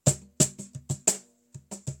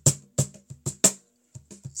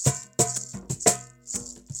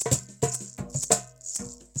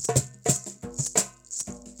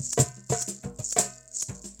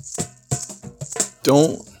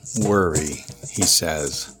Don't worry, he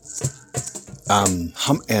says,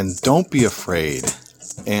 and don't be afraid.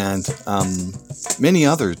 And many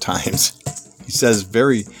other times, he says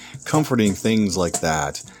very comforting things like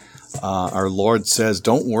that. Our Lord says,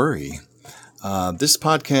 don't worry. This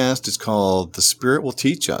podcast is called The Spirit Will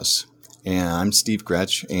Teach Us. And I'm Steve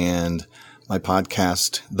Gretsch, and my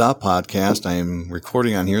podcast, the podcast I'm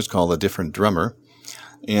recording on here is called A Different Drummer.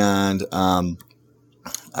 And I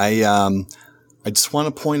just want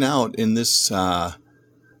to point out in this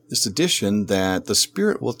edition that the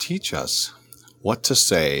Spirit will teach us what to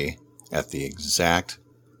say at the exact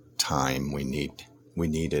time we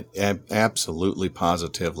need it. Absolutely,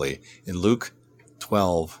 positively. In Luke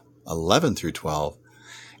 12:11 through 12,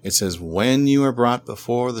 it says, "When you are brought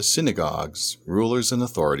before the synagogues, rulers and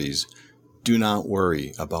authorities, do not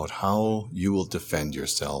worry about how you will defend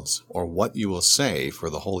yourselves or what you will say, for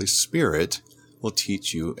the Holy Spirit will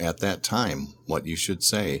teach you at that time what you should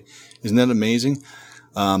say." Isn't that amazing?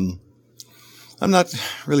 I'm not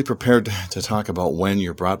really prepared to talk about when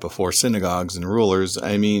you're brought before synagogues and rulers.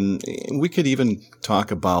 I mean, we could even talk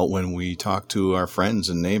about when we talk to our friends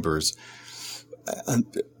and neighbors.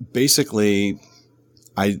 Basically,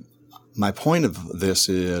 my point of this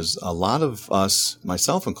is a lot of us,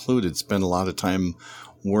 myself included, spend a lot of time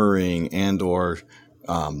worrying and or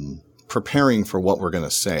preparing for what we're going to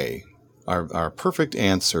say. Our perfect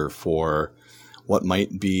answer for what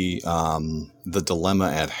might be the dilemma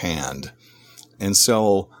at hand. And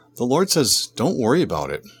so the Lord says, don't worry about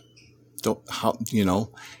it. Don't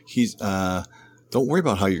worry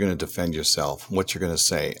about how you're going to defend yourself, what you're going to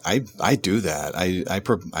say. I do that.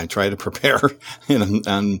 I try to prepare, and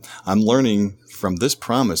I'm learning from this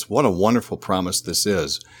promise. What a wonderful promise this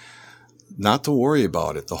is. Not to worry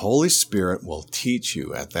about it. The Holy Spirit will teach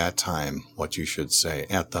you at that time what you should say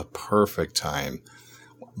at the perfect time.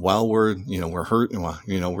 While we're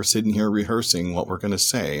sitting here rehearsing what we're going to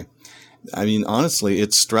say. I mean, honestly,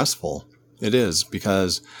 it's stressful. It is,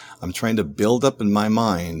 because I'm trying to build up in my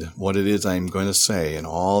mind what it is I'm going to say and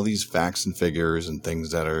all these facts and figures and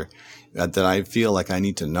things that I feel like I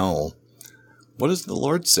need to know. What does the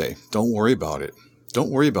Lord say? Don't worry about it.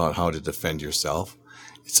 Don't worry about how to defend yourself.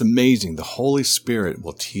 It's amazing. The Holy Spirit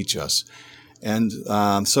will teach us. And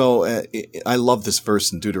so I love this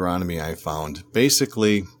verse in Deuteronomy I found.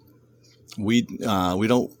 Basically, we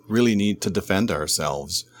don't really need to defend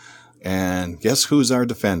ourselves. And guess who's our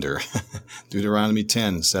defender? Deuteronomy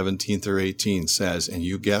 10:17-18 says, and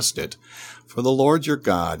you guessed it, "For the Lord your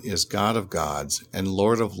God is God of gods and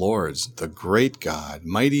Lord of lords, the great God,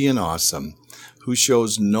 mighty and awesome, who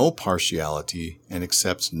shows no partiality and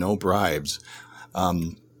accepts no bribes.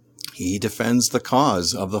 He defends the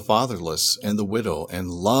cause of the fatherless and the widow and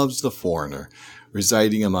loves the foreigner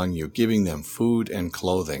residing among you, giving them food and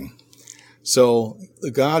clothing." So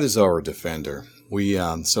God is our defender.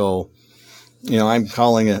 I'm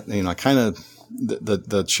calling it, kind of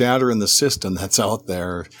the chatter in the system that's out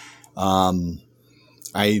there. At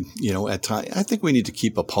times, I think we need to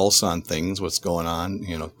keep a pulse on things, what's going on,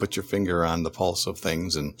 put your finger on the pulse of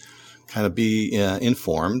things and kind of be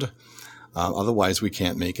informed. Otherwise, we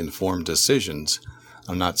can't make informed decisions.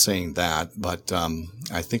 I'm not saying that, but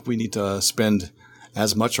I think we need to spend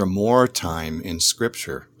as much or more time in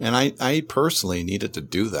Scripture. And I personally needed to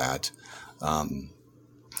do that.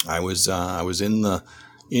 I was in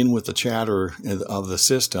with the chatter of the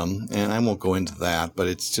system, and I won't go into that, but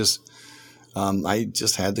it's just, I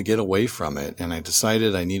just had to get away from it, and I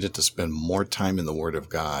decided I needed to spend more time in the Word of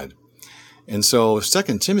God. And so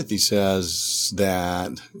 2 Timothy says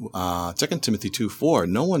that, 2 Timothy 2:4,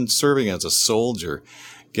 "No one serving as a soldier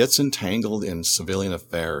gets entangled in civilian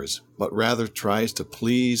affairs, but rather tries to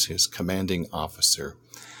please his commanding officer."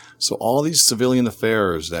 So all these civilian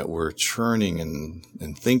affairs that we're churning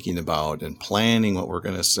and thinking about and planning what we're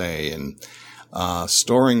going to say and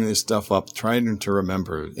storing this stuff up, trying to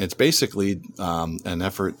remember, it's basically an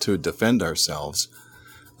effort to defend ourselves.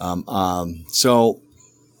 So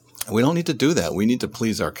we don't need to do that. We need to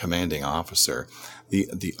please our commanding officer.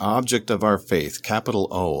 The object of our faith, capital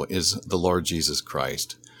O, is the Lord Jesus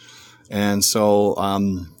Christ. And so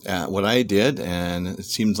what I did, and it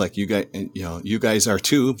seems like you guys are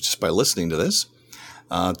too, just by listening to this,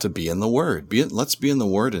 to be in the Word. Let's be in the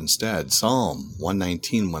Word instead. Psalm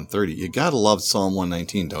 119, 130. You gotta love Psalm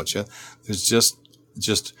 119, don't you? There's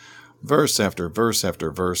just verse after verse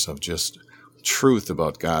after verse of just truth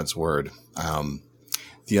about God's Word.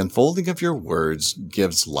 The unfolding of your words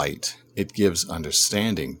gives light. It gives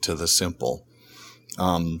understanding to the simple.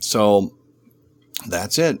 So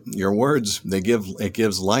that's it. Your words, it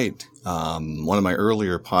gives light. One of my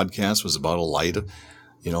earlier podcasts was about a light.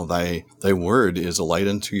 Thy word is a light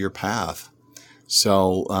unto your path.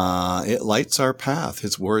 So it lights our path.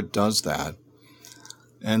 His word does that.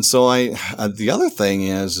 And so the other thing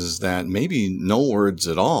is that maybe no words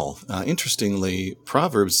at all. Interestingly,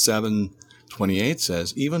 Proverbs 7:28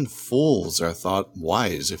 says, even fools are thought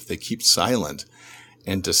wise if they keep silent,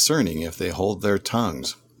 and discerning if they hold their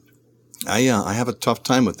tongues. I have a tough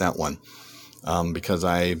time with that one, because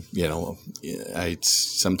I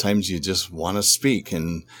sometimes you just want to speak,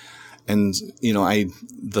 and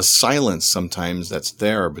the silence sometimes that's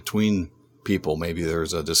there between people. Maybe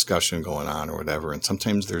there's a discussion going on or whatever, and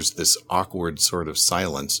sometimes there's this awkward sort of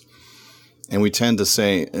silence, and we tend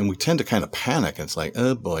to kind of panic. It's like,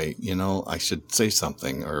 oh boy, I should say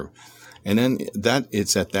something, and then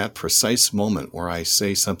it's at that precise moment where I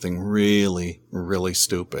say something really, really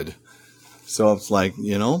stupid. So it's like,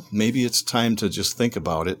 maybe it's time to just think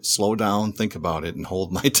about it, slow down, think about it, and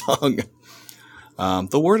hold my tongue.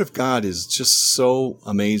 The Word of God is just so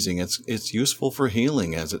amazing. It's useful for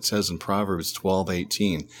healing, as it says in Proverbs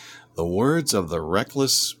 12:18. The words of the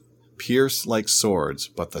reckless pierce like swords,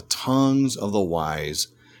 but the tongues of the wise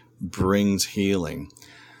brings healing.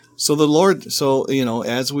 So the Lord,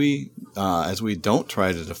 as we don't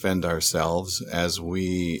try to defend ourselves, as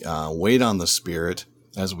we wait on the Spirit,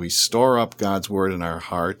 as we store up God's Word in our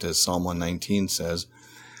heart, as Psalm 119 says,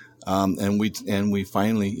 and we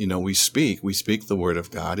finally, we speak the Word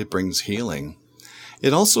of God. It brings healing.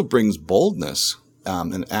 It also brings boldness.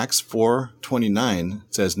 In Acts 4:29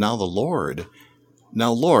 it says, Now Lord,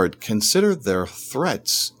 consider their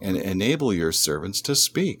threats and enable your servants to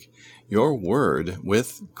speak your word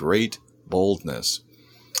with great boldness.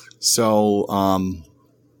 So,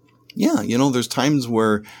 there's times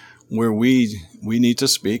where we need to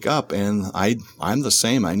speak up, and I'm the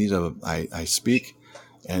same. I speak,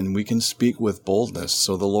 and we can speak with boldness.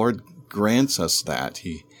 So the Lord grants us that.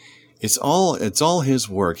 It's all His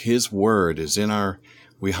work. His word is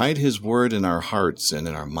we hide His word in our hearts and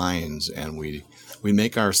in our minds, and we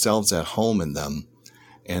make ourselves at home in them.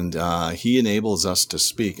 And He enables us to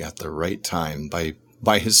speak at the right time by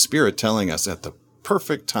His Spirit telling us at the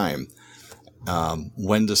perfect time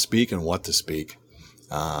when to speak and what to speak,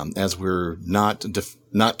 as we're not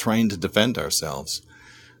trying to defend ourselves.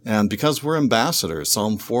 And because we're ambassadors,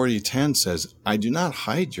 Psalm 40:10 says, I do not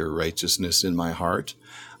hide your righteousness in my heart.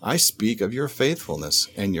 I speak of your faithfulness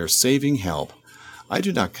and your saving help. I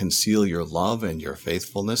do not conceal your love and your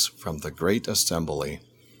faithfulness from the great assembly.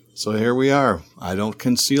 So here we are. I don't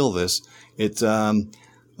conceal this. It's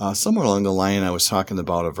somewhere along the line I was talking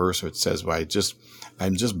about a verse which says,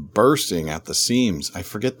 I'm just bursting at the seams.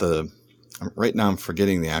 Right now I'm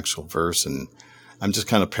forgetting the actual verse, and I'm just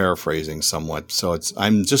kind of paraphrasing somewhat. So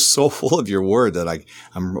I'm just so full of your word that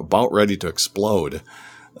I'm about ready to explode.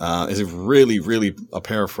 It's really, really a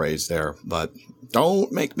paraphrase there, but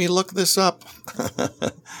don't make me look this up.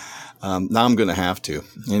 Now I'm going to have to.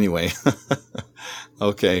 Anyway.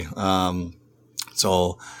 Okay. I'm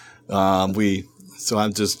loving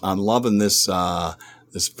this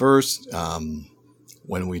verse.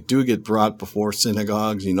 When we do get brought before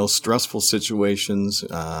synagogues, stressful situations,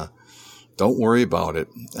 don't worry about it.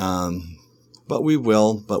 But we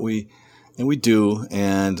will, and we do,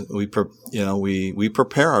 and we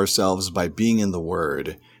prepare ourselves by being in the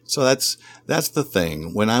Word. So that's the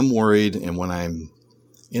thing. When I'm worried and when I'm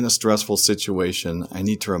in a stressful situation, I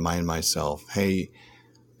need to remind myself, hey,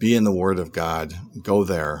 be in the Word of God. Go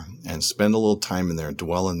there and spend a little time in there.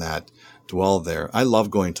 Dwell there. I love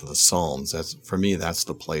going to the Psalms. For me, that's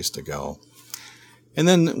the place to go. And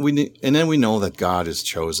then we know that God is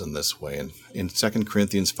chosen this way. And in 2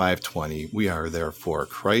 Corinthians 5:20, we are therefore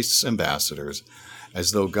Christ's ambassadors,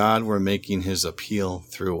 as though God were making His appeal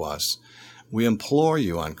through us. We implore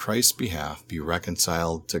you on Christ's behalf, be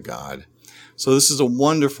reconciled to God. So this is a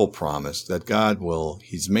wonderful promise that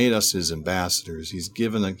He's made us His ambassadors. He's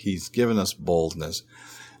given us boldness.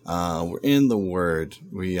 We're in the Word.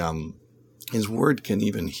 His Word can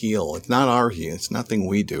even heal. It's not our healing. It's nothing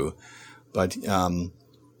we do. But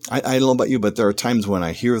I don't know about you, but there are times when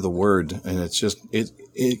I hear the Word, and it's just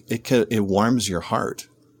it warms your heart.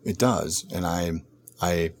 It does, and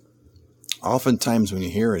I oftentimes when you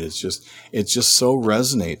hear it, it just so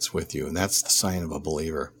resonates with you, and that's the sign of a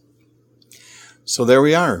believer. So there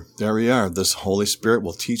we are. This Holy Spirit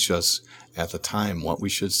will teach us at the time what we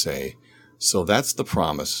should say. So that's the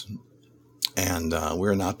promise, and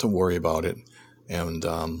we're not to worry about it. And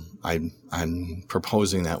I'm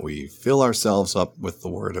proposing that we fill ourselves up with the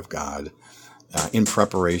Word of God in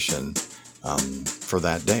preparation, for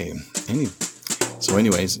that day. So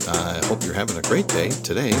anyways, I hope you're having a great day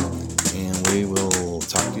today, and we will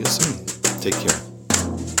talk to you soon. Take care.